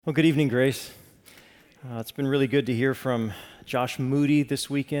Well, good evening, Grace. It's been really good to hear from Josh Moody this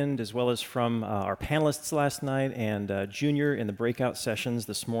weekend, as well as from our panelists last night and Junior in the breakout sessions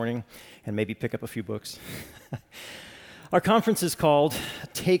this morning, and maybe pick up a few books. Our conference is called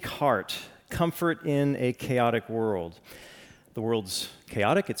Take Heart, Comfort in a Chaotic World. The world's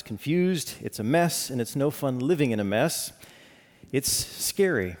chaotic, it's confused, it's a mess, and it's no fun living in a mess. It's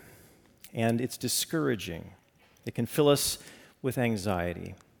scary, and it's discouraging. It can fill us with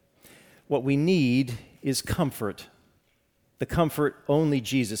anxiety. What we need is comfort, the comfort only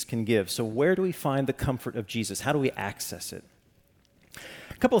Jesus can give. So where do we find the comfort of Jesus? How do we access it?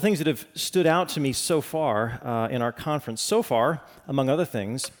 A couple of things that have stood out to me so far in our conference. So far, among other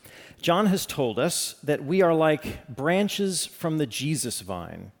things, John has told us that we are like branches from the Jesus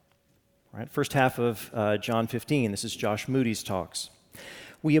vine. Right? First half of John 15, this is Josh Moody's talks.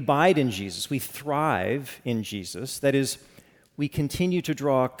 We abide in Jesus. We thrive in Jesus. That is, we continue to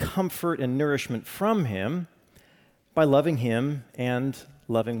draw comfort and nourishment from Him by loving Him and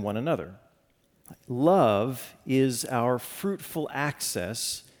loving one another. Love is our fruitful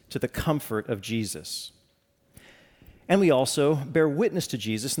access to the comfort of Jesus. And we also bear witness to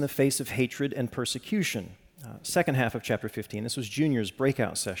Jesus in the face of hatred and persecution. Second half of chapter 15, this was Junior's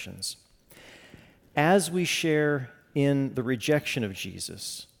breakout sessions. As we share in the rejection of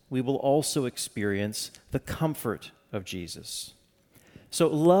Jesus, we will also experience the comfort of Jesus. So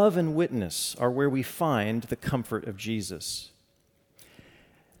love and witness are where we find the comfort of Jesus.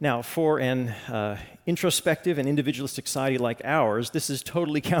 Now, for an introspective and individualistic society like ours, this is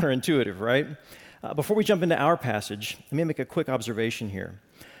totally counterintuitive, right? Before we jump into our passage, let me make a quick observation here.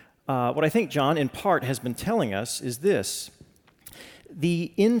 What I think John, in part, has been telling us is this.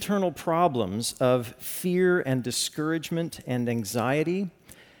 The internal problems of fear and discouragement and anxiety,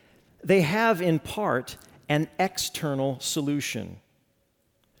 they have, in part, an external solution.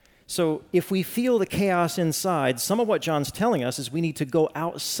 So if we feel the chaos inside, some of what John's telling us is we need to go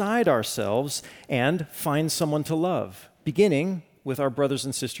outside ourselves and find someone to love, beginning with our brothers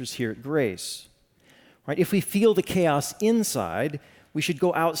and sisters here at Grace. Right? If we feel the chaos inside, we should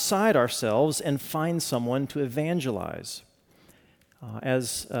go outside ourselves and find someone to evangelize.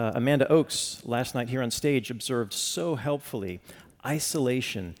 As Amanda Oakes last night here on stage observed so helpfully,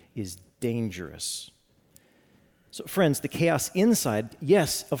 isolation is dangerous. So friends, the chaos inside,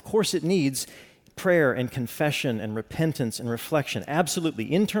 yes, of course it needs prayer and confession and repentance and reflection.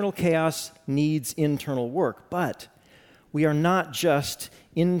 Absolutely, internal chaos needs internal work, but we are not just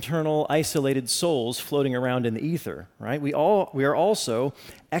internal isolated souls floating around in the ether, right? We are also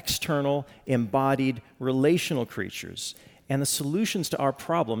external, embodied, relational creatures, and the solutions to our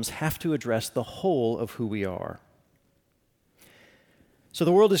problems have to address the whole of who we are. So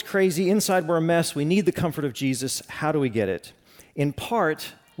the world is crazy. Inside we're a mess. We need the comfort of Jesus. How do we get it? In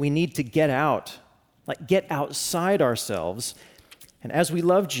part, we need to get out, get outside ourselves. And as we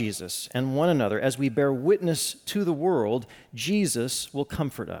love Jesus and one another, as we bear witness to the world, Jesus will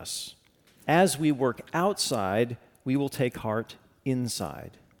comfort us. As we work outside, we will take heart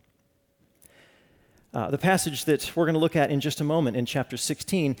inside. The passage that we're going to look at in just a moment in chapter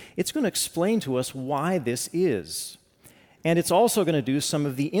 16, it's going to explain to us why this is. And it's also going to do some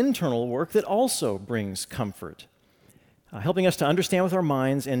of the internal work that also brings comfort, helping us to understand with our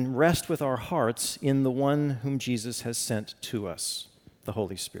minds and rest with our hearts in the one whom Jesus has sent to us, the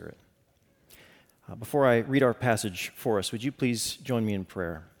Holy Spirit. Before I read our passage for us, would you please join me in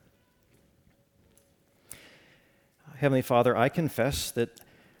prayer? Heavenly Father, I confess that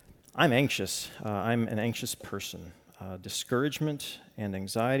I'm anxious. I'm an anxious person. Discouragement and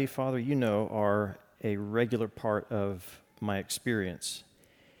anxiety, Father, you know, are a regular part of my experience.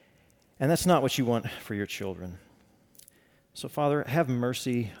 And that's not what you want for your children. So, Father, have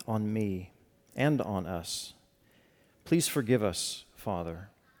mercy on me and on us. Please forgive us, Father,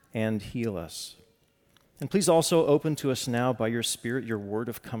 and heal us. And please also open to us now by your Spirit your word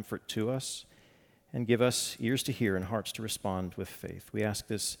of comfort to us, and give us ears to hear and hearts to respond with faith. We ask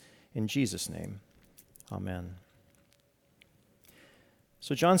this in Jesus' name. Amen.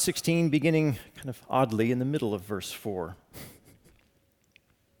 So John 16, beginning kind of oddly in the middle of verse 4.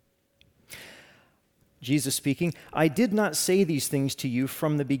 Jesus speaking, I did not say these things to you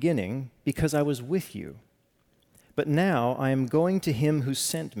from the beginning because I was with you. But now I am going to him who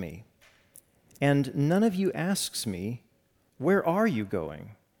sent me. And none of you asks me, where are you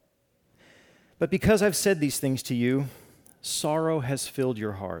going? But because I've said these things to you, sorrow has filled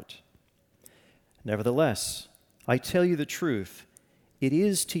your heart. Nevertheless, I tell you the truth, it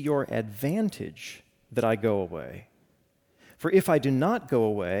is to your advantage that I go away. For if I do not go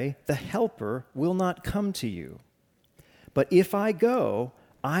away, the Helper will not come to you. But if I go,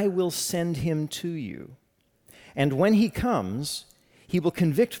 I will send him to you. And when he comes, he will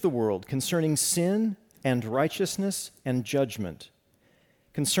convict the world concerning sin and righteousness and judgment.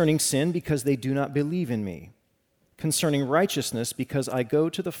 Concerning sin, because they do not believe in me. Concerning righteousness, because I go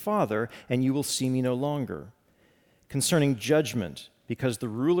to the Father, and you will see me no longer. Concerning judgment, because the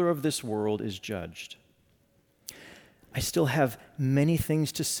ruler of this world is judged. I still have many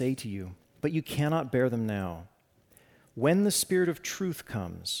things to say to you, but you cannot bear them now. When the Spirit of truth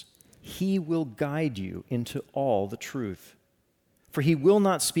comes, he will guide you into all the truth. For he will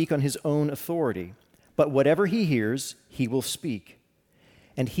not speak on his own authority, but whatever he hears, he will speak.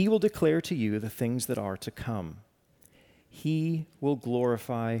 And he will declare to you the things that are to come. He will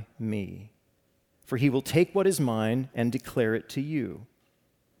glorify me, for he will take what is mine and declare it to you.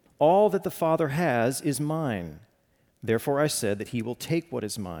 All that the Father has is mine. Therefore I said that he will take what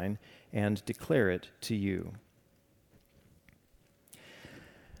is mine and declare it to you.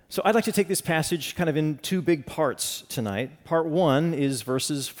 So I'd like to take this passage kind of in two big parts tonight. Part 1 is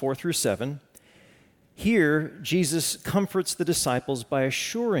verses 4 through 7. Here, Jesus comforts the disciples by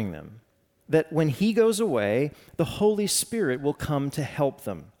assuring them that when he goes away, the Holy Spirit will come to help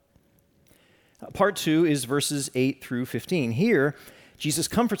them. Part 2 is verses 8 through 15. Here, Jesus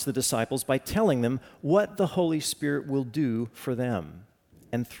comforts the disciples by telling them what the Holy Spirit will do for them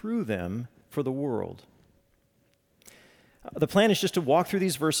and through them for the world. The plan is just to walk through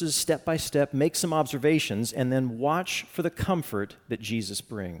these verses step by step, make some observations, and then watch for the comfort that Jesus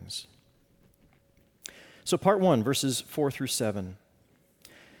brings. So part 1, verses 4 through 7.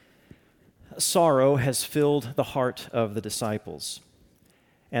 Sorrow has filled the heart of the disciples.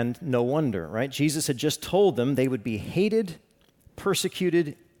 And no wonder, right? Jesus had just told them they would be hated,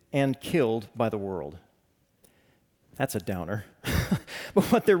 persecuted, and killed by the world. That's a downer. But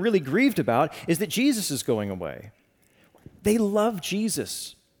what they're really grieved about is that Jesus is going away. They love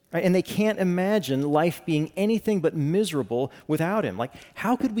Jesus, right? And they can't imagine life being anything but miserable without him. Like,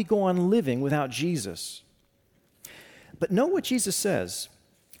 how could we go on living without Jesus? But know what Jesus says.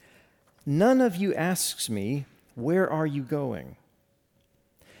 None of you asks me, where are you going?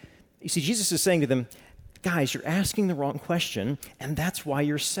 You see, Jesus is saying to them, guys, you're asking the wrong question, and that's why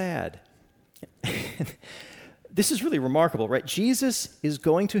you're sad. This is really remarkable, right? Jesus is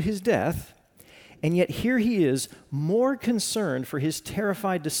going to his death, and yet here he is more concerned for his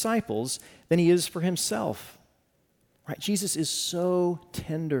terrified disciples than he is for himself. Right? Jesus is so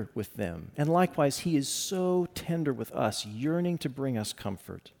tender with them, and likewise, he is so tender with us, yearning to bring us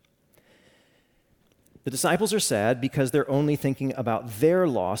comfort. The disciples are sad because they're only thinking about their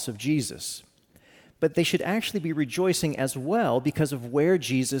loss of Jesus, but they should actually be rejoicing as well because of where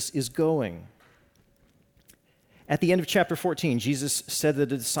Jesus is going. At the end of chapter 14, Jesus said that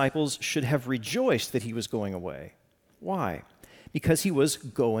the disciples should have rejoiced that he was going away. Why? Because he was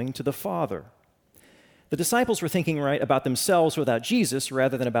going to the Father. The disciples were thinking right about themselves without Jesus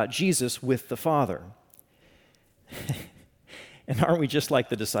rather than about Jesus with the Father. And aren't we just like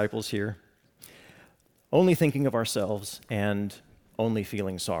the disciples here? Only thinking of ourselves and only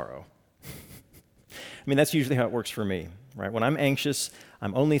feeling sorrow. I mean, that's usually how it works for me, right? When I'm anxious,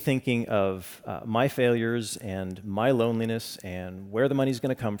 I'm only thinking of my failures and my loneliness and where the money's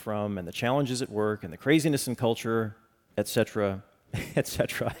going to come from and the challenges at work and the craziness in culture, etc.,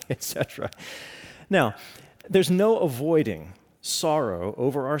 etc., etc. Now, there's no avoiding sorrow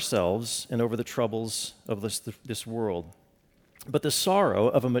over ourselves and over the troubles of this world. But the sorrow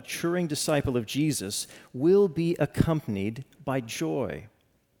of a maturing disciple of Jesus will be accompanied by joy.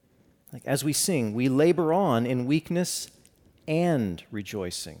 Like as we sing, we labor on in weakness and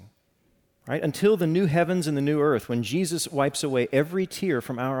rejoicing, right? Until the new heavens and the new earth, when Jesus wipes away every tear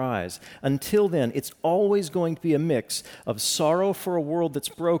from our eyes, until then, it's always going to be a mix of sorrow for a world that's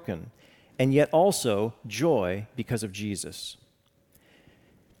broken and yet also joy because of Jesus.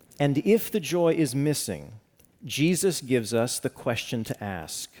 And if the joy is missing, Jesus gives us the question to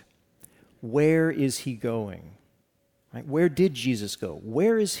ask. Where is he going? Right? Where did Jesus go?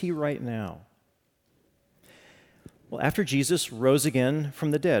 Where is he right now? Well, after Jesus rose again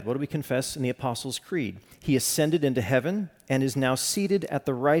from the dead, what do we confess in the Apostles' Creed? He ascended into heaven and is now seated at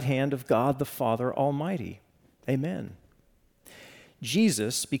the right hand of God the Father Almighty. Amen.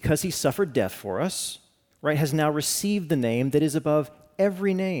 Jesus, because he suffered death for us, right, has now received the name that is above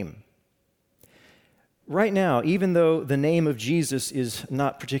every name. Right now, even though the name of Jesus is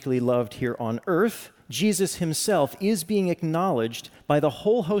not particularly loved here on earth, Jesus himself is being acknowledged by the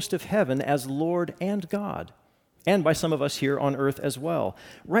whole host of heaven as Lord and God, and by some of us here on earth as well.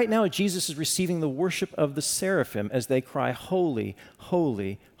 Right now, Jesus is receiving the worship of the seraphim as they cry, "Holy,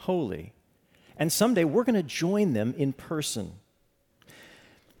 holy, holy." And someday we're going to join them in person.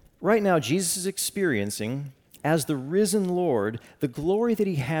 Right now, Jesus is experiencing, as the risen Lord, the glory that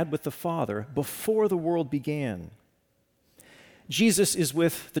he had with the Father before the world began. Jesus is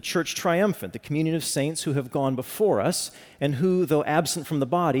with the church triumphant, the communion of saints who have gone before us and who, though absent from the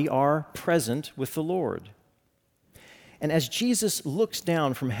body, are present with the Lord. And as Jesus looks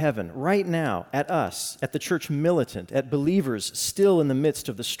down from heaven right now at us, at the church militant, at believers still in the midst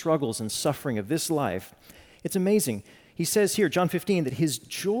of the struggles and suffering of this life, it's amazing. He says here, John 15, that his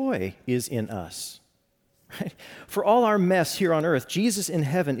joy is in us. Right? For all our mess here on earth, Jesus in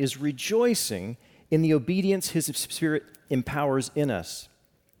heaven is rejoicing in the obedience his Spirit empowers in us.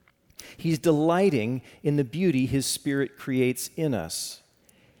 He's delighting in the beauty his Spirit creates in us.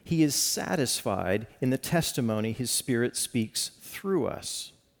 He is satisfied in the testimony his Spirit speaks through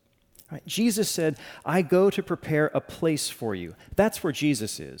us. Right? Jesus said, I go to prepare a place for you. That's where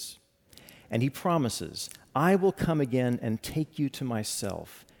Jesus is. And he promises, I will come again and take you to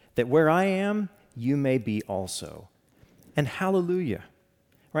myself, that where I am, you may be also. And hallelujah.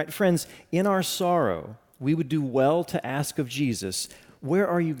 Right, friends, in our sorrow, we would do well to ask of Jesus, where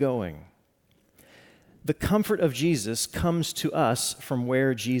are you going? The comfort of Jesus comes to us from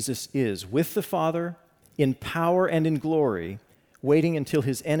where Jesus is, with the Father, in power and in glory, waiting until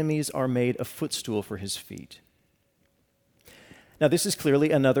his enemies are made a footstool for his feet. Now, this is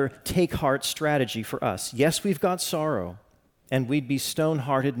clearly another take-heart strategy for us. Yes, we've got sorrow, and we'd be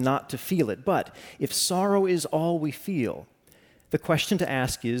stone-hearted not to feel it. But if sorrow is all we feel, the question to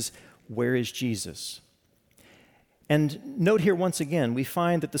ask is, where is Jesus? And note here once again, we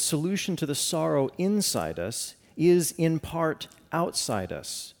find that the solution to the sorrow inside us is in part outside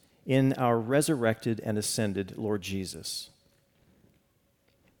us, in our resurrected and ascended Lord Jesus.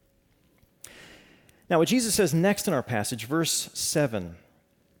 Now, what Jesus says next in our passage, verse 7,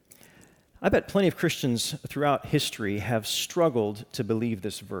 I bet plenty of Christians throughout history have struggled to believe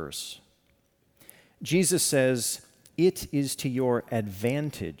this verse. Jesus says, it is to your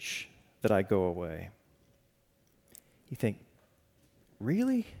advantage that I go away. You think,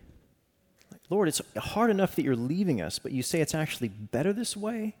 really? Lord, it's hard enough that you're leaving us, but you say it's actually better this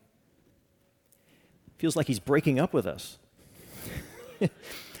way? Feels like he's breaking up with us.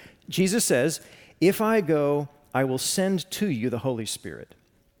 Jesus says, if I go, I will send to you the Holy Spirit.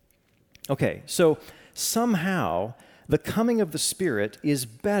 Okay, so somehow the coming of the Spirit is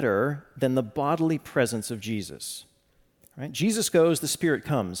better than the bodily presence of Jesus. Right? Jesus goes, the Spirit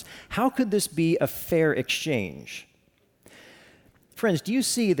comes. How could this be a fair exchange? Friends, do you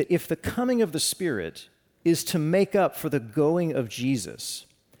see that if the coming of the Spirit is to make up for the going of Jesus,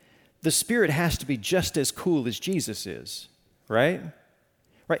 the Spirit has to be just as cool as Jesus is, right?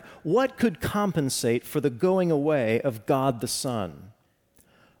 Right? What could compensate for the going away of God the Son?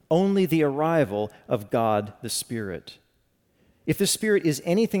 Only the arrival of God the Spirit. If the Spirit is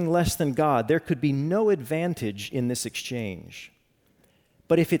anything less than God, there could be no advantage in this exchange.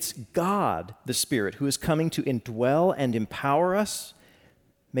 But if it's God the Spirit who is coming to indwell and empower us,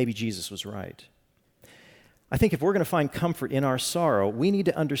 maybe Jesus was right. I think if we're going to find comfort in our sorrow, we need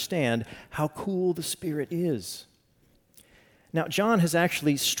to understand how cool the Spirit is. Now, John has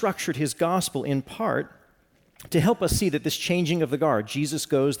actually structured his gospel in part to help us see that this changing of the guard, Jesus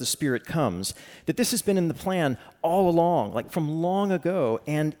goes, the Spirit comes, that this has been in the plan all along, like from long ago,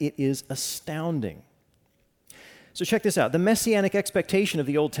 and it is astounding. So check this out. The messianic expectation of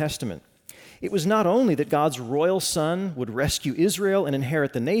the Old Testament, it was not only that God's royal Son would rescue Israel and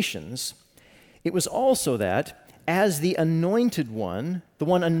inherit the nations, it was also that as the anointed one, the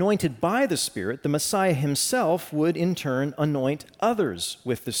one anointed by the Spirit, the Messiah himself would in turn anoint others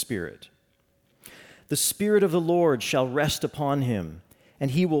with the Spirit. The Spirit of the Lord shall rest upon him,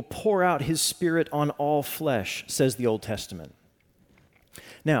 and he will pour out his Spirit on all flesh, says the Old Testament.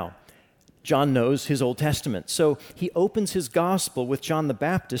 Now, John knows his Old Testament, so he opens his gospel with John the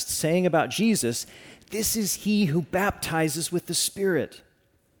Baptist saying about Jesus, this is he who baptizes with the Spirit.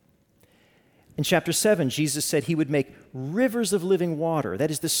 In chapter 7, Jesus said he would make rivers of living water,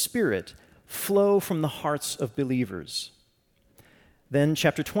 that is the Spirit, flow from the hearts of believers. Then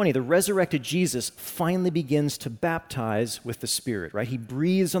chapter 20, the resurrected Jesus finally begins to baptize with the Spirit, right? He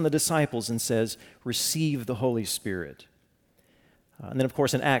breathes on the disciples and says, receive the Holy Spirit. And then, of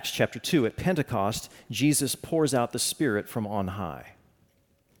course, in Acts chapter 2, at Pentecost, Jesus pours out the Spirit from on high.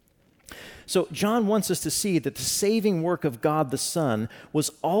 So John wants us to see that the saving work of God the Son was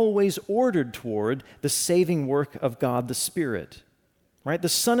always ordered toward the saving work of God the Spirit. Right? The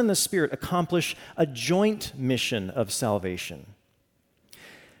Son and the Spirit accomplish a joint mission of salvation.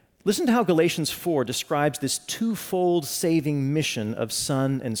 Listen to how Galatians 4 describes this twofold saving mission of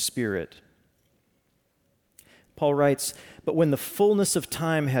Son and Spirit. Paul writes, "But when the fullness of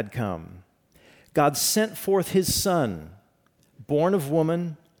time had come, God sent forth his Son, born of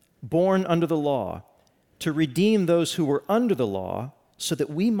woman, born under the law, to redeem those who were under the law, so that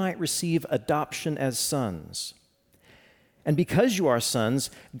we might receive adoption as sons. And because you are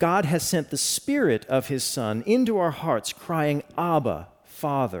sons, God has sent the Spirit of his Son into our hearts, crying, 'Abba,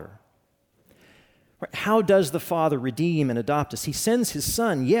 Father.'" How does the Father redeem and adopt us? He sends his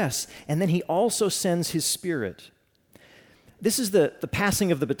Son, yes, and then he also sends his Spirit. This is the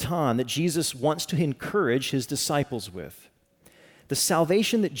passing of the baton that Jesus wants to encourage his disciples with. The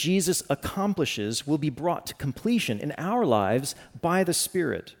salvation that Jesus accomplishes will be brought to completion in our lives by the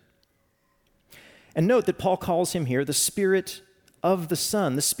Spirit. And note that Paul calls him here the Spirit of the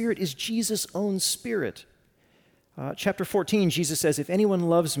Son. The Spirit is Jesus' own Spirit. Chapter 14, Jesus says, "If anyone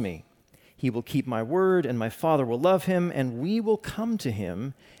loves me, he will keep my word, and my Father will love him, and we will come to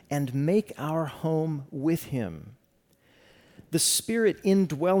him and make our home with him." The Spirit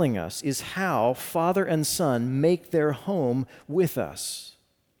indwelling us is how Father and Son make their home with us.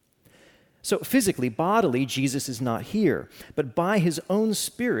 So physically, bodily, Jesus is not here, but by his own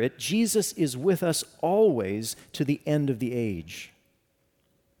Spirit, Jesus is with us always to the end of the age.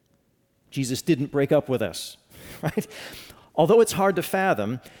 Jesus didn't break up with us, right? Although it's hard to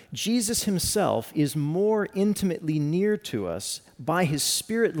fathom, Jesus himself is more intimately near to us by his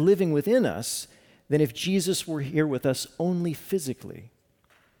Spirit living within us than if Jesus were here with us only physically.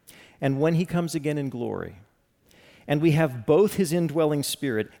 And when he comes again in glory, and we have both his indwelling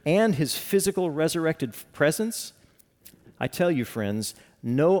Spirit and his physical resurrected presence, I tell you, friends,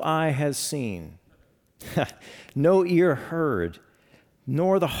 no eye has seen, no ear heard,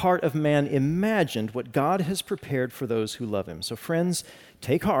 nor the heart of man imagined what God has prepared for those who love him. So friends,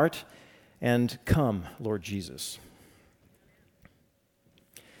 take heart and come, Lord Jesus.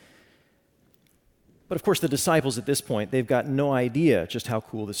 But of course, the disciples at this point, they've got no idea just how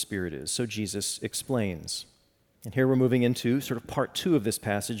cool the Spirit is. So Jesus explains. And here we're moving into sort of part 2 of this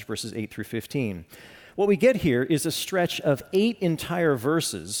passage, verses 8 through 15. What we get here is a stretch of 8 entire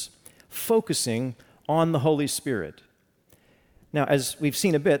verses focusing on the Holy Spirit. Now, as we've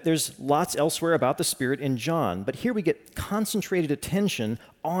seen a bit, there's lots elsewhere about the Spirit in John, but here we get concentrated attention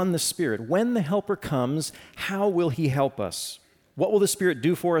on the Spirit. When the Helper comes, how will he help us? What will the Spirit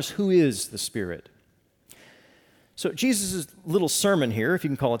do for us? Who is the Spirit? So Jesus' little sermon here, if you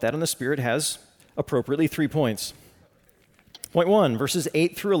can call it that, on the Spirit has appropriately 3 points. Point 1, verses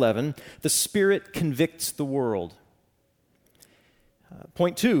 8 through 11, the Spirit convicts the world.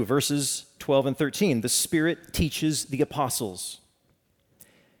 Point 2, verses 12 and 13, the Spirit teaches the apostles.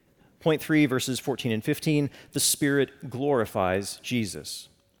 Point 3, verses 14 and 15, the Spirit glorifies Jesus.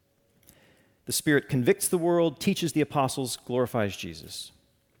 The Spirit convicts the world, teaches the apostles, glorifies Jesus.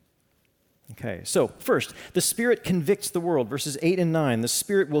 Okay, so first, the Spirit convicts the world. Verses 8 and 9, the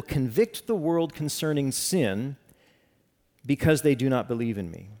Spirit will convict the world concerning sin because they do not believe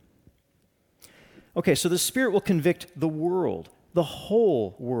in me. Okay, so the Spirit will convict the world, the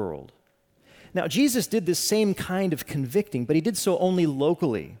whole world. Now, Jesus did this same kind of convicting, but he did so only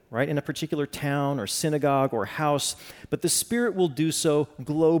locally, right, in a particular town or synagogue or house. But the Spirit will do so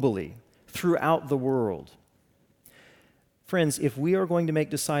globally, throughout the world. Friends, if we are going to make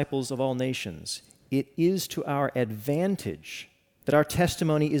disciples of all nations, it is to our advantage that our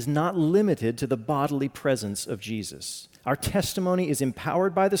testimony is not limited to the bodily presence of Jesus. Our testimony is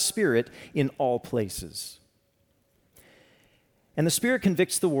empowered by the Spirit in all places. And the Spirit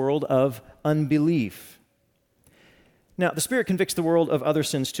convicts the world of unbelief. Now, the Spirit convicts the world of other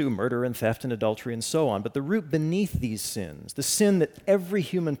sins too, murder and theft and adultery and so on. But the root beneath these sins, the sin that every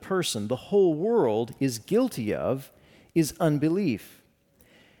human person, the whole world, is guilty of, is unbelief.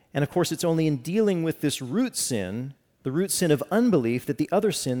 And of course, it's only in dealing with this root sin, the root sin of unbelief, that the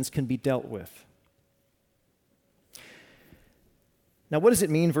other sins can be dealt with. Now, what does it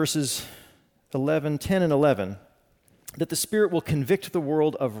mean, verses 10 and 11, that the Spirit will convict the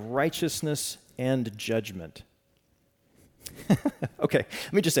world of righteousness and judgment? Okay,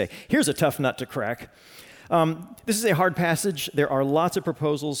 let me just say, here's a tough nut to crack. This is a hard passage. There are lots of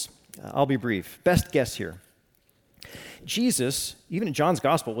proposals. I'll be brief. Best guess here. Jesus, even in John's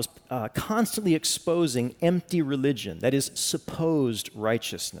gospel, was constantly exposing empty religion, that is, supposed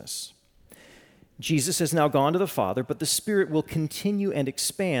righteousness. Jesus has now gone to the Father, but the Spirit will continue and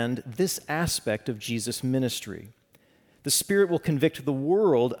expand this aspect of Jesus' ministry. The Spirit will convict the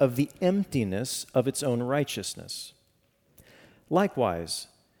world of the emptiness of its own righteousness. Likewise,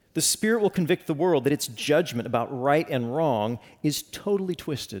 the Spirit will convict the world that its judgment about right and wrong is totally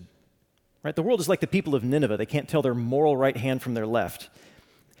twisted. Right? The world is like the people of Nineveh. They can't tell their moral right hand from their left.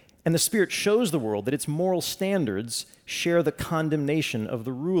 And the Spirit shows the world that its moral standards share the condemnation of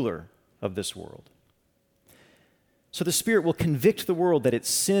the ruler of this world. So the Spirit will convict the world that its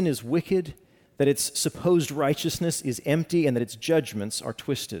sin is wicked, that its supposed righteousness is empty, and that its judgments are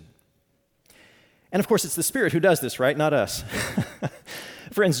twisted. And of course, it's the Spirit who does this, right? Not us.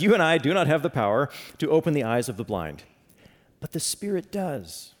 Friends, you and I do not have the power to open the eyes of the blind, but the Spirit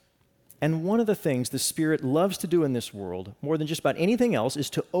does. And one of the things the Spirit loves to do in this world, more than just about anything else, is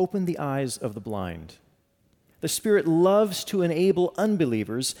to open the eyes of the blind. The Spirit loves to enable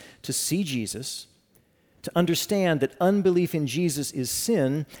unbelievers to see Jesus, to understand that unbelief in Jesus is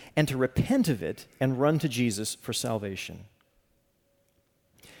sin, and to repent of it and run to Jesus for salvation.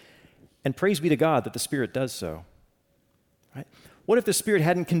 And praise be to God that the Spirit does so. Right? What if the Spirit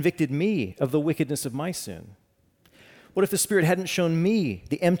hadn't convicted me of the wickedness of my sin? What if the Spirit hadn't shown me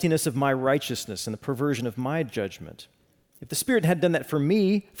the emptiness of my righteousness and the perversion of my judgment? If the Spirit had done that for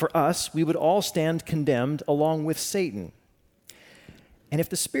me, for us, we would all stand condemned along with Satan. And if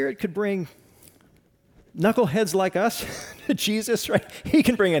the Spirit could bring knuckleheads like us to Jesus, right? He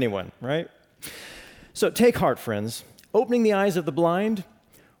can bring anyone, right? So take heart, friends. Opening the eyes of the blind,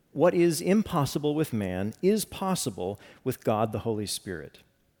 what is impossible with man is possible with God the Holy Spirit.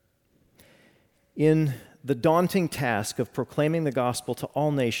 In the daunting task of proclaiming the gospel to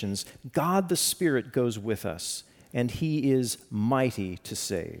all nations, God the Spirit goes with us, and He is mighty to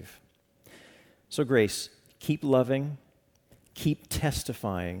save. So, Grace, keep loving, keep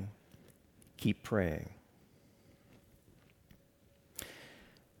testifying, keep praying.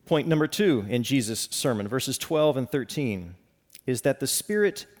 Point number 2 in Jesus' sermon, verses 12 and 13, is that the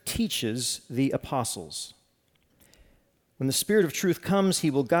Spirit teaches the apostles. When the Spirit of truth comes, He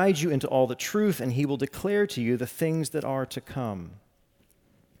will guide you into all the truth, and He will declare to you the things that are to come.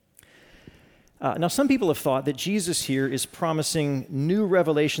 Now, some people have thought that Jesus here is promising new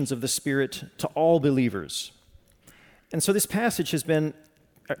revelations of the Spirit to all believers. And so this passage has been,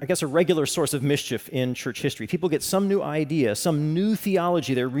 I guess, a regular source of mischief in church history. People get some new idea, some new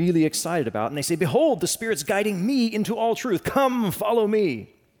theology they're really excited about, and they say, "Behold, the Spirit's guiding me into all truth. Come, follow me."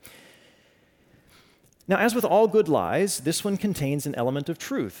 Now, as with all good lies, this one contains an element of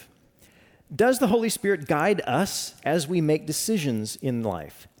truth. Does the Holy Spirit guide us as we make decisions in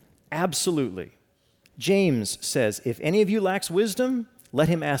life? Absolutely. James says, "If any of you lacks wisdom, let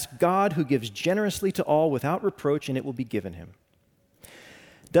him ask God, who gives generously to all without reproach, and it will be given him."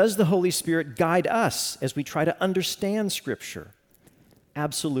 Does the Holy Spirit guide us as we try to understand Scripture?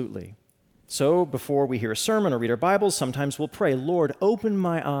 Absolutely. So before we hear a sermon or read our Bibles, sometimes we'll pray, "Lord, open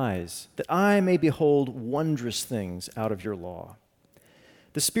my eyes that I may behold wondrous things out of your law."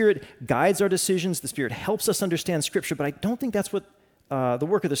 The Spirit guides our decisions. The Spirit helps us understand Scripture, but I don't think that's what the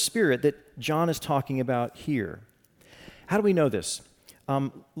work of the Spirit that John is talking about here. How do we know this?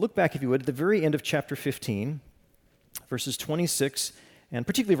 Look back, if you would, at the very end of chapter 15, verses 26 and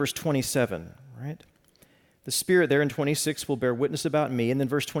particularly verse 27, right? The Spirit there in 26 will bear witness about me. And then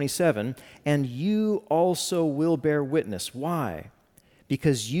verse 27, "And you also will bear witness." Why?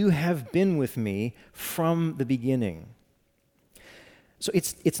 "Because you have been with me from the beginning." So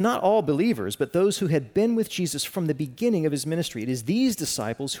it's not all believers, but those who had been with Jesus from the beginning of his ministry. It is these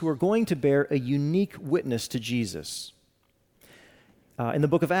disciples who are going to bear a unique witness to Jesus. In the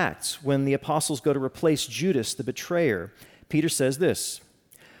book of Acts, when the apostles go to replace Judas, the betrayer, Peter says this,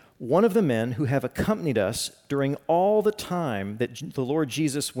 "One of the men who have accompanied us during all the time that the Lord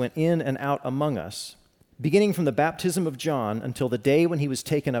Jesus went in and out among us, beginning from the baptism of John until the day when he was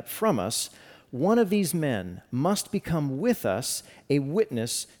taken up from us, one of these men must become with us a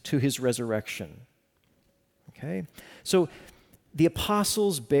witness to his resurrection." Okay? So the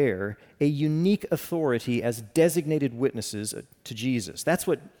apostles bear a unique authority as designated witnesses to Jesus. That's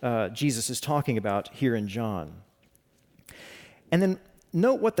what Jesus is talking about here in John. And then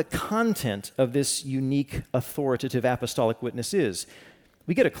note what the content of this unique authoritative apostolic witness is.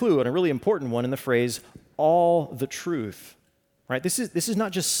 We get a clue, and a really important one, in the phrase, "all the truth." Right? This is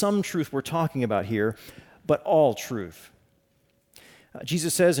not just some truth we're talking about here, but all truth.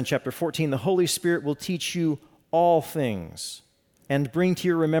 Jesus says in chapter 14, "The Holy Spirit will teach you all things and bring to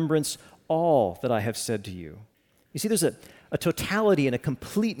your remembrance all that I have said to you." You see, there's a totality and a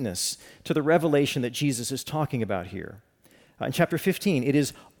completeness to the revelation that Jesus is talking about here. In chapter 15, "It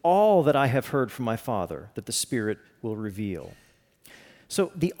is all that I have heard from my Father that the Spirit will reveal."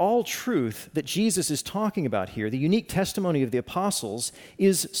 So the all truth that Jesus is talking about here, the unique testimony of the apostles,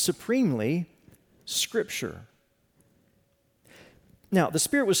 is supremely Scripture. Now, the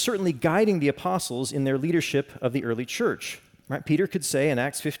Spirit was certainly guiding the apostles in their leadership of the early church. Right? Peter could say in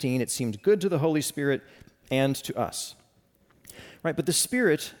Acts 15, "It seemed good to the Holy Spirit and to us." right? But the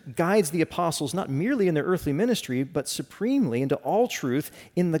Spirit guides the apostles not merely in their earthly ministry, but supremely into all truth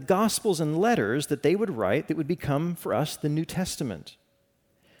in the Gospels and letters that they would write that would become for us the New Testament,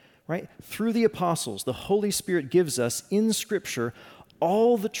 right? Through the apostles, the Holy Spirit gives us in Scripture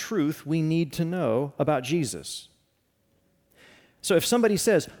all the truth we need to know about Jesus. So if somebody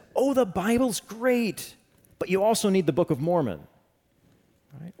says, oh, the Bible's great, but you also need the Book of Mormon,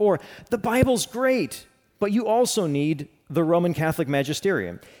 right? Or the Bible's great, but you also need the Roman Catholic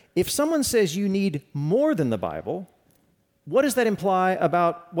Magisterium. If someone says you need more than the Bible, what does that imply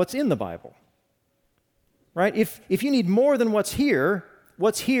about what's in the Bible? Right? If you need more than what's here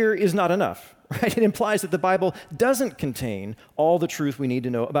is not enough. Right? It implies that the Bible doesn't contain all the truth we need to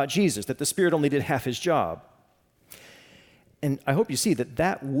know about Jesus, that the Spirit only did half his job. And I hope you see that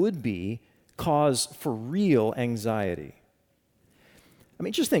that would be cause for real anxiety. I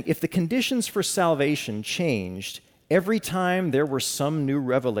mean, just think, if the conditions for salvation changed every time there were some new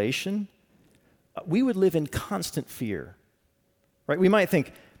revelation, we would live in constant fear, right? We might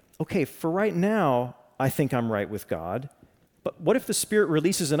think, okay, for right now, I think I'm right with God, but what if the Spirit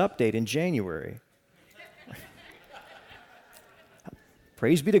releases an update in January?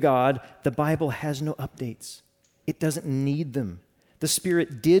 Praise be to God, the Bible has no updates. It doesn't need them. The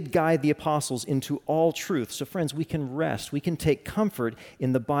Spirit did guide the apostles into all truth. So friends, we can rest, we can take comfort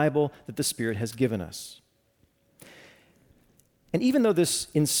in the Bible that the Spirit has given us. And even though this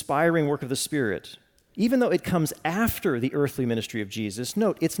inspiring work of the Spirit, even though it comes after the earthly ministry of Jesus,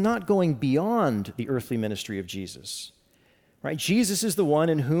 note, it's not going beyond the earthly ministry of Jesus. Right? Jesus is the one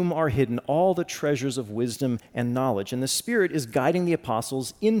in whom are hidden all the treasures of wisdom and knowledge, and the Spirit is guiding the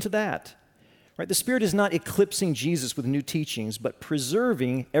apostles into that. Right? The Spirit is not eclipsing Jesus with new teachings, but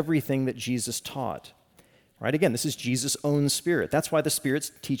preserving everything that Jesus taught. Right? Again, this is Jesus' own Spirit. That's why the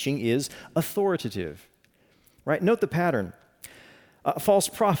Spirit's teaching is authoritative. Right? Note the pattern. False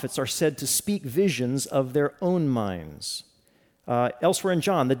prophets are said to speak visions of their own minds. Elsewhere in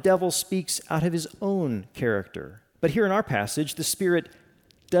John, the devil speaks out of his own character. But here in our passage, the Spirit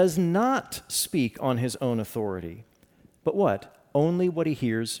does not speak on his own authority. But what? Only what he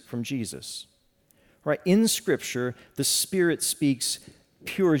hears from Jesus. Right? In Scripture, the Spirit speaks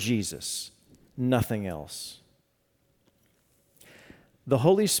pure Jesus, nothing else. The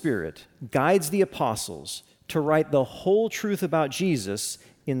Holy Spirit guides the apostles to write the whole truth about Jesus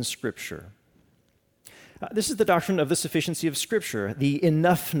in Scripture. This is the doctrine of the sufficiency of Scripture, the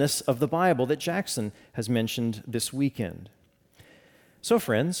enoughness of the Bible that Jackson has mentioned this weekend. So,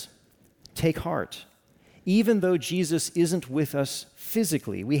 friends, take heart. Even though Jesus isn't with us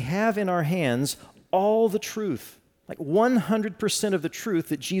physically, we have in our hands all the truth, like 100% of the truth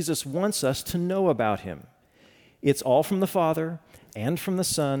that Jesus wants us to know about him. It's all from the Father and from the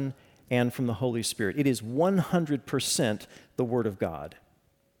Son and from the Holy Spirit. It is 100% the Word of God,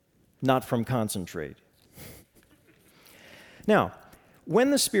 not from concentrate. Now,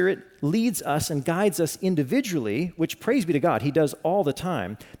 when the Spirit leads us and guides us individually, which praise be to God, he does all the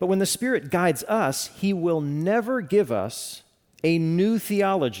time, but when the Spirit guides us, he will never give us a new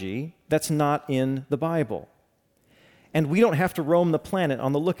theology that's not in the Bible. And we don't have to roam the planet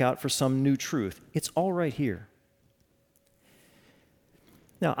on the lookout for some new truth. It's all right here.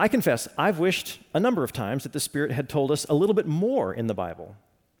 Now, I confess, I've wished a number of times that the Spirit had told us a little bit more in the Bible.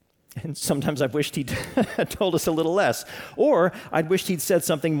 And sometimes I've wished he'd told us a little less. Or I'd wished he'd said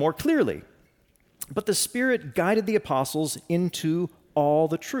something more clearly. But the Spirit guided the apostles into all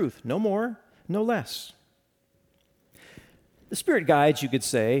the truth. No more, no less. The Spirit guides, you could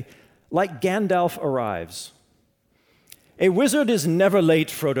say, like Gandalf arrives. A wizard is never late,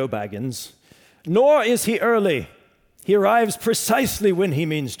 Frodo Baggins, nor is he early. He arrives precisely when he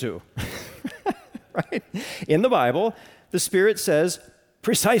means to. Right? In the Bible, the Spirit says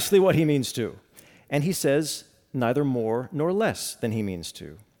precisely what he means to. And he says neither more nor less than he means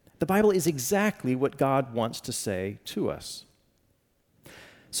to. The Bible is exactly what God wants to say to us.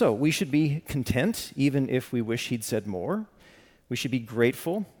 So we should be content even if we wish he'd said more. We should be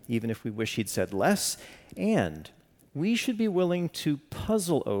grateful even if we wish he'd said less. And we should be willing to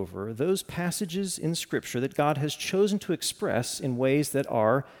puzzle over those passages in Scripture that God has chosen to express in ways that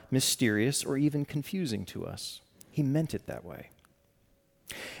are mysterious or even confusing to us. He meant it that way.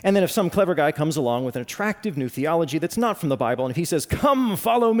 And then if some clever guy comes along with an attractive new theology that's not from the Bible, and if he says, "Come,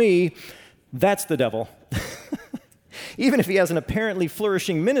 follow me," that's the devil. Even if he has an apparently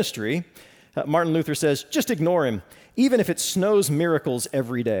flourishing ministry, Martin Luther says, just ignore him, even if it snows miracles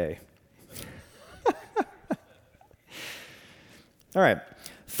every day. All right,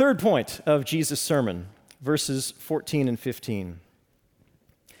 third point of Jesus' sermon, verses 14 and 15.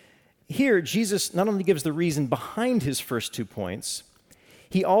 here, Jesus not only gives the reason behind his first 2 points,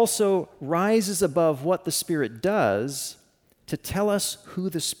 he also rises above what the Spirit does to tell us who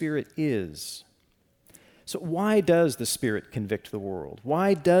the Spirit is. So why does the Spirit convict the world?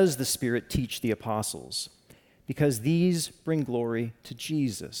 Why does the Spirit teach the apostles? Because these bring glory to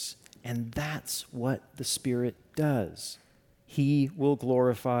Jesus, and that's what the Spirit does. He will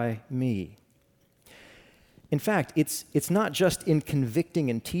glorify me. In fact, it's not just in convicting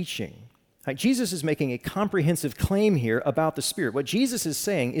and teaching. Like, Jesus is making a comprehensive claim here about the Spirit. What Jesus is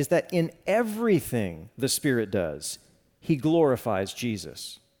saying is that in everything the Spirit does, he glorifies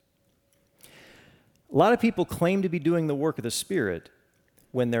Jesus. A lot of people claim to be doing the work of the Spirit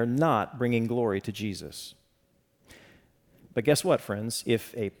when they're not bringing glory to Jesus. But guess what, friends?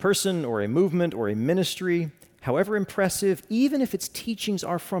 If a person or a movement or a ministry, however impressive, even if its teachings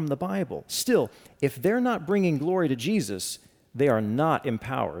are from the Bible, still, if they're not bringing glory to Jesus, they are not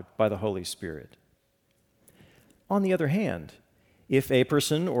empowered by the Holy Spirit. On the other hand, if a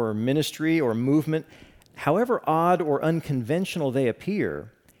person or ministry or movement, however odd or unconventional they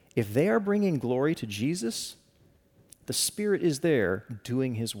appear, if they are bringing glory to Jesus, the Spirit is there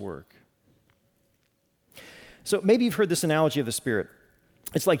doing his work. So maybe you've heard this analogy of the Spirit.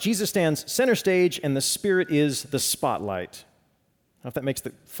 It's like Jesus stands center stage and the Spirit is the spotlight. I don't know if that makes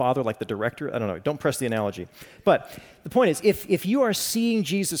the Father like the director. I don't know. Don't press the analogy. But the point is, if you are seeing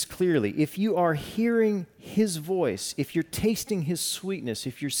Jesus clearly, if you are hearing his voice, if you're tasting his sweetness,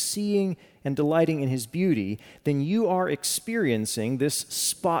 if you're seeing and delighting in his beauty, then you are experiencing this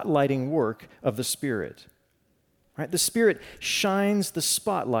spotlighting work of the Spirit. Right? The Spirit shines the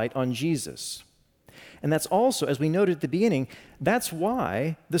spotlight on Jesus. And that's also, as we noted at the beginning, that's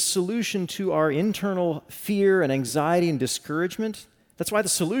why the solution to our internal fear and anxiety and discouragement, that's why the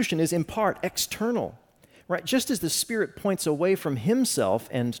solution is in part external, right? Just as the Spirit points away from himself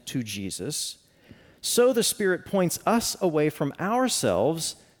and to Jesus, so the Spirit points us away from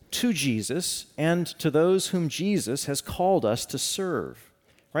ourselves to Jesus and to those whom Jesus has called us to serve,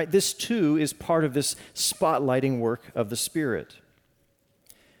 right? This too is part of this spotlighting work of the Spirit.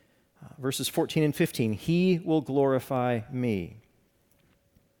 Verses 14 and 15, he will glorify me.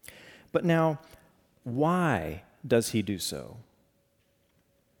 But now, why does he do so?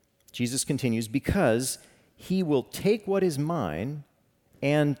 Jesus continues, because he will take what is mine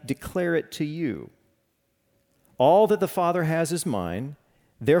and declare it to you. All that the Father has is mine,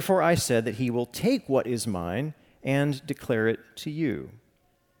 therefore I said that he will take what is mine and declare it to you.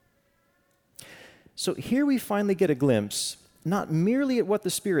 So here we finally get a glimpse not merely at what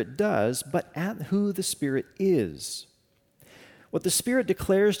the Spirit does, but at who the Spirit is. What the Spirit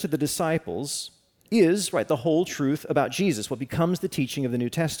declares to the disciples is, right, the whole truth about Jesus, what becomes the teaching of the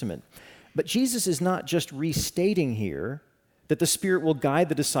New Testament. But Jesus is not just restating here that the Spirit will guide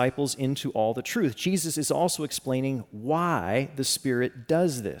the disciples into all the truth. Jesus is also explaining why the Spirit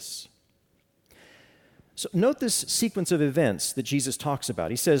does this. So note this sequence of events that Jesus talks about.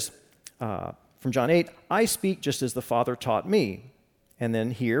 He says, from John 8, I speak just as the Father taught me. And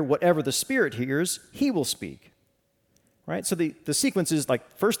then here, whatever the Spirit hears, he will speak. Right? So the sequence is like,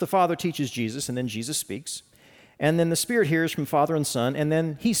 first the Father teaches Jesus, and then Jesus speaks. And then the Spirit hears from Father and Son, and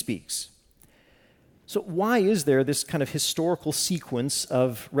then he speaks. So why is there this kind of historical sequence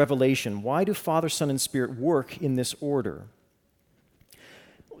of revelation? Why do Father, Son, and Spirit work in this order?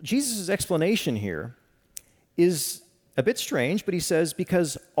 Jesus' explanation here is a bit strange, but he says,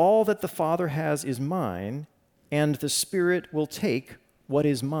 because all that the Father has is mine, and the Spirit will take what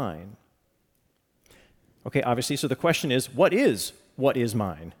is mine. Okay, obviously, so the question is what is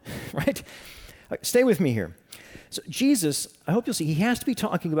mine, right? Stay with me here. So Jesus, I hope you'll see, he has to be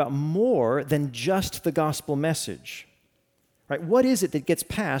talking about more than just the gospel message, right? What is it that gets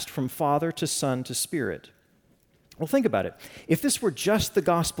passed from Father to Son to Spirit? Well, think about it. If this were just the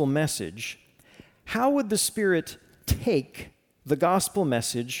gospel message, how would the Spirit take the gospel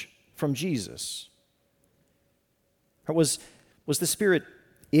message from Jesus? Was the Spirit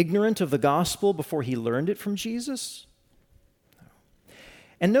ignorant of the gospel before he learned it from Jesus? No.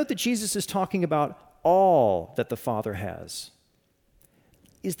 And note that Jesus is talking about all that the Father has.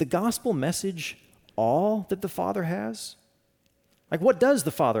 Is the gospel message all that the Father has? Like, what does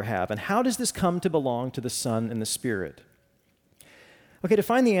the Father have, and how does this come to belong to the Son and the Spirit? Okay, to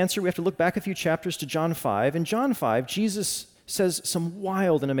find the answer, we have to look back a few chapters to John 5. In John 5, Jesus says some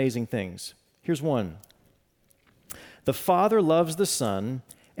wild and amazing things. Here's one. The Father loves the Son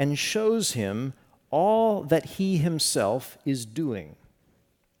and shows him all that he himself is doing.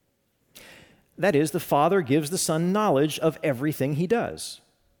 That is, the Father gives the Son knowledge of everything he does.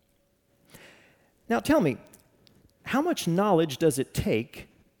 Now tell me, how much knowledge does it take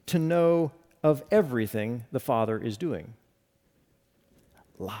to know of everything the Father is doing?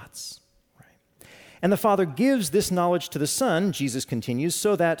 Lots, right? And the Father gives this knowledge to the Son, Jesus continues,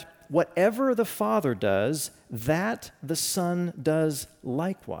 so that whatever the Father does, that the Son does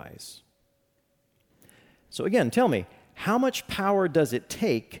likewise. So again, tell me, how much power does it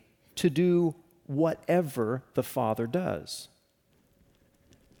take to do whatever the Father does?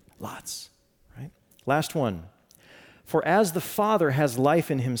 Lots, right? Last one. For as the Father has life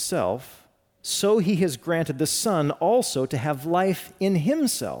in himself, so he has granted the Son also to have life in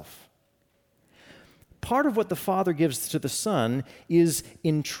himself. Part of what the Father gives to the Son is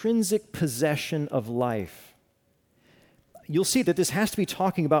intrinsic possession of life. You'll see that this has to be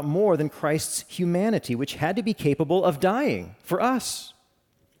talking about more than Christ's humanity, which had to be capable of dying for us.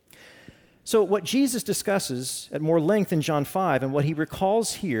 So what Jesus discusses at more length in John 5 and what he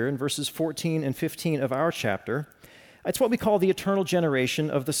recalls here in verses 14 and 15 of our chapter, it's what we call the eternal generation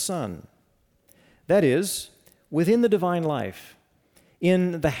of the Son. That is, within the divine life,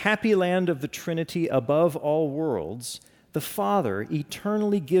 in the happy land of the Trinity above all worlds, the Father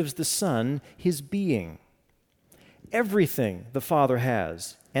eternally gives the Son his being. Everything the Father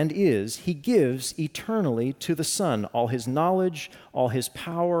has and is, he gives eternally to the Son, all his knowledge, all his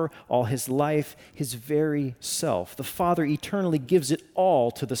power, all his life, his very self. The Father eternally gives it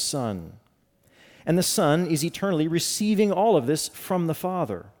all to the Son. And the Son is eternally receiving all of this from the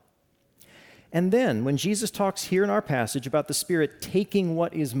Father. And then, when Jesus talks here in our passage about the Spirit taking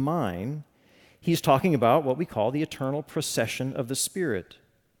what is mine, he's talking about what we call the eternal procession of the Spirit.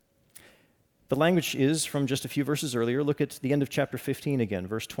 The language is from just a few verses earlier. Look at the end of chapter 15 again,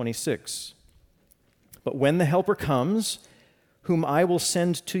 verse 26. But when the Helper comes, whom I will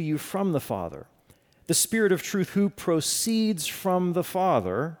send to you from the Father, the Spirit of truth who proceeds from the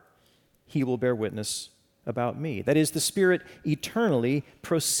Father, he will bear witness about me. That is, the Spirit eternally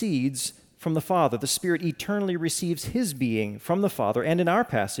proceeds from the Father. The Spirit eternally receives his being from the Father. And in our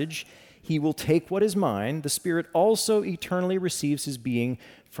passage, he will take what is mine. The Spirit also eternally receives his being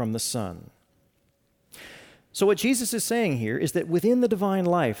from the Son. So what Jesus is saying here is that within the divine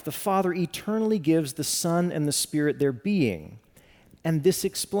life, the Father eternally gives the Son and the Spirit their being. And this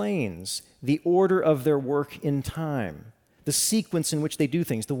explains the order of their work in time, the sequence in which they do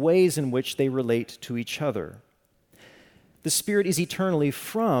things, the ways in which they relate to each other. The Spirit is eternally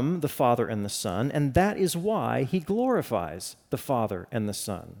from the Father and the Son, and that is why he glorifies the Father and the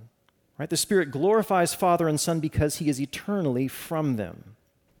Son. Right? The Spirit glorifies Father and Son because he is eternally from them.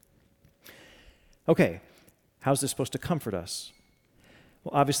 Okay. How's this supposed to comfort us?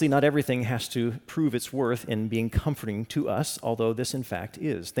 Well, obviously, not everything has to prove its worth in being comforting to us, although this, in fact,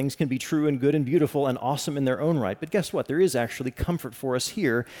 is. Things can be true and good and beautiful and awesome in their own right, but guess what? There is actually comfort for us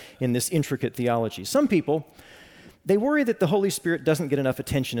here in this intricate theology. Some people, they worry that the Holy Spirit doesn't get enough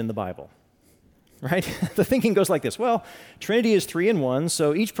attention in the Bible, right? The thinking goes like this. Well, Trinity is 3 in 1,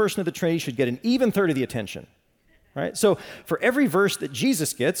 so each person of the Trinity should get an even third of the attention. Right? So for every verse that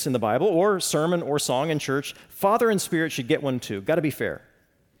Jesus gets in the Bible, or sermon or song in church, Father and Spirit should get one too. Got to be fair.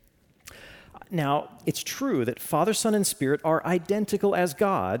 Now, it's true that Father, Son, and Spirit are identical as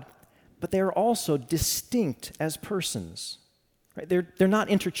God, but they are also distinct as persons. Right? They're not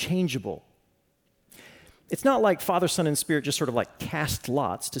interchangeable. It's not like Father, Son, and Spirit just sort of like cast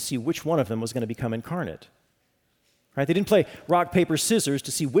lots to see which one of them was going to become incarnate. Right? They didn't play rock, paper, scissors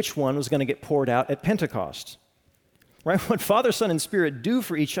to see which one was going to get poured out at Pentecost. Right? What Father, Son, and Spirit do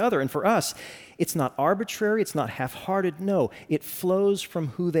for each other and for us, it's not arbitrary, it's not half-hearted. No, it flows from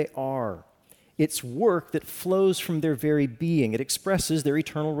who they are. It's work that flows from their very being. It expresses their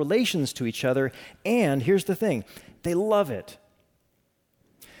eternal relations to each other, and here's the thing, they love it.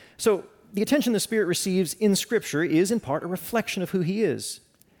 So the attention the Spirit receives in Scripture is in part a reflection of who he is.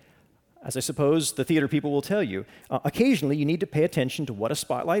 As I suppose the theater people will tell you, occasionally you need to pay attention to what a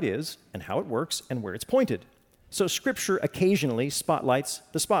spotlight is and how it works and where it's pointed. So Scripture occasionally spotlights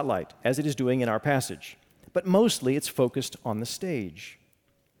the spotlight, as it is doing in our passage. But mostly it's focused on the stage.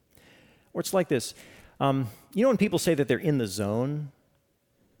 Or it's like this. You know when people say that they're in the zone?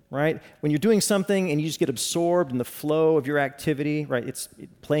 Right? When you're doing something and you just get absorbed in the flow of your activity, right? It's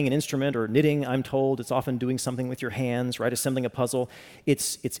playing an instrument or knitting, I'm told. It's often doing something with your hands, right? Assembling a puzzle.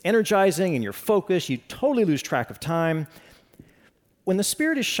 It's energizing and you're focused. You totally lose track of time. When the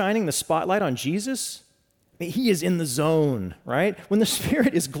Spirit is shining the spotlight on Jesus, he is in the zone, right? When the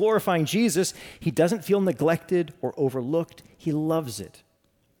Spirit is glorifying Jesus, he doesn't feel neglected or overlooked. He loves it.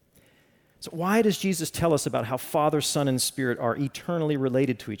 So why does Jesus tell us about how Father, Son, and Spirit are eternally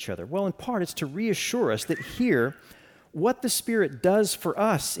related to each other? Well, in part, it's to reassure us that here, what the Spirit does for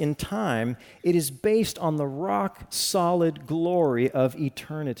us in time, it is based on the rock-solid glory of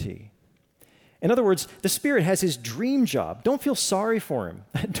eternity. In other words, the Spirit has his dream job. Don't feel sorry for him.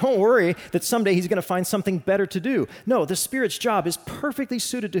 Don't worry that someday he's going to find something better to do. No, the Spirit's job is perfectly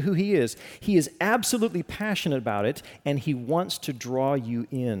suited to who he is. He is absolutely passionate about it, and he wants to draw you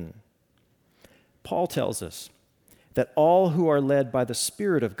in. Paul tells us that all who are led by the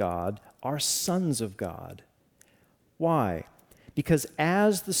Spirit of God are sons of God. Why? Because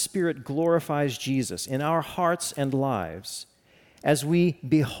as the Spirit glorifies Jesus in our hearts and lives, as we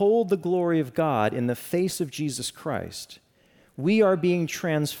behold the glory of God in the face of Jesus Christ, we are being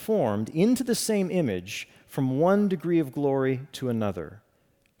transformed into the same image from one degree of glory to another.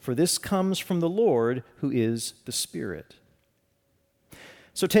 For this comes from the Lord, who is the Spirit.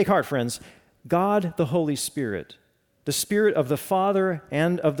 So take heart, friends. God, the Holy Spirit, the Spirit of the Father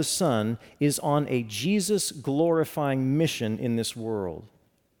and of the Son, is on a Jesus-glorifying mission in this world.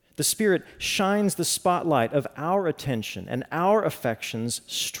 The Spirit shines the spotlight of our attention and our affections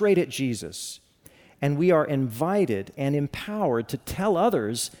straight at Jesus, and we are invited and empowered to tell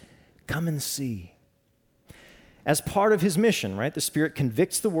others, come and see. As part of his mission, right, the Spirit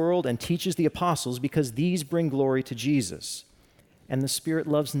convicts the world and teaches the apostles because these bring glory to Jesus. And the Spirit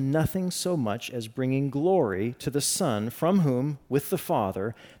loves nothing so much as bringing glory to the Son, from whom, with the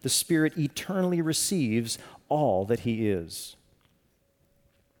Father, the Spirit eternally receives all that he is.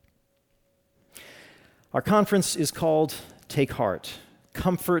 Our conference is called Take Heart,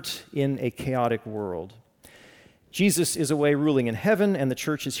 Comfort in a Chaotic World. Jesus is away ruling in heaven, and the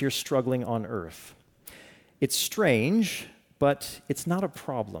church is here struggling on earth. It's strange, but it's not a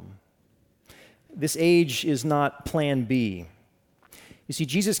problem. This age is not plan B. You see,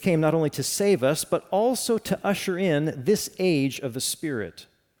 Jesus came not only to save us, but also to usher in this age of the Spirit.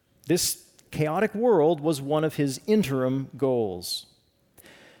 This chaotic world was one of his interim goals.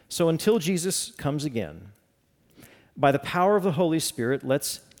 So until Jesus comes again, by the power of the Holy Spirit,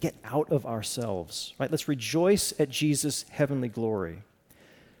 let's get out of ourselves, right? Let's rejoice at Jesus' heavenly glory.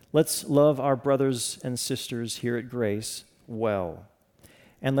 Let's love our brothers and sisters here at Grace well.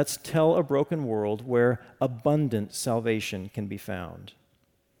 And let's tell a broken world where abundant salvation can be found.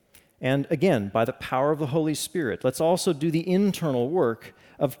 And again, by the power of the Holy Spirit, let's also do the internal work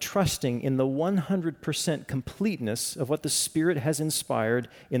of trusting in the 100% completeness of what the Spirit has inspired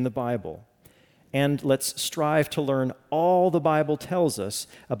in the Bible. And let's strive to learn all the Bible tells us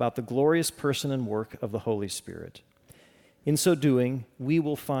about the glorious person and work of the Holy Spirit. In so doing, we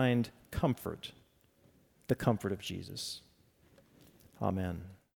will find comfort, the comfort of Jesus. Amen.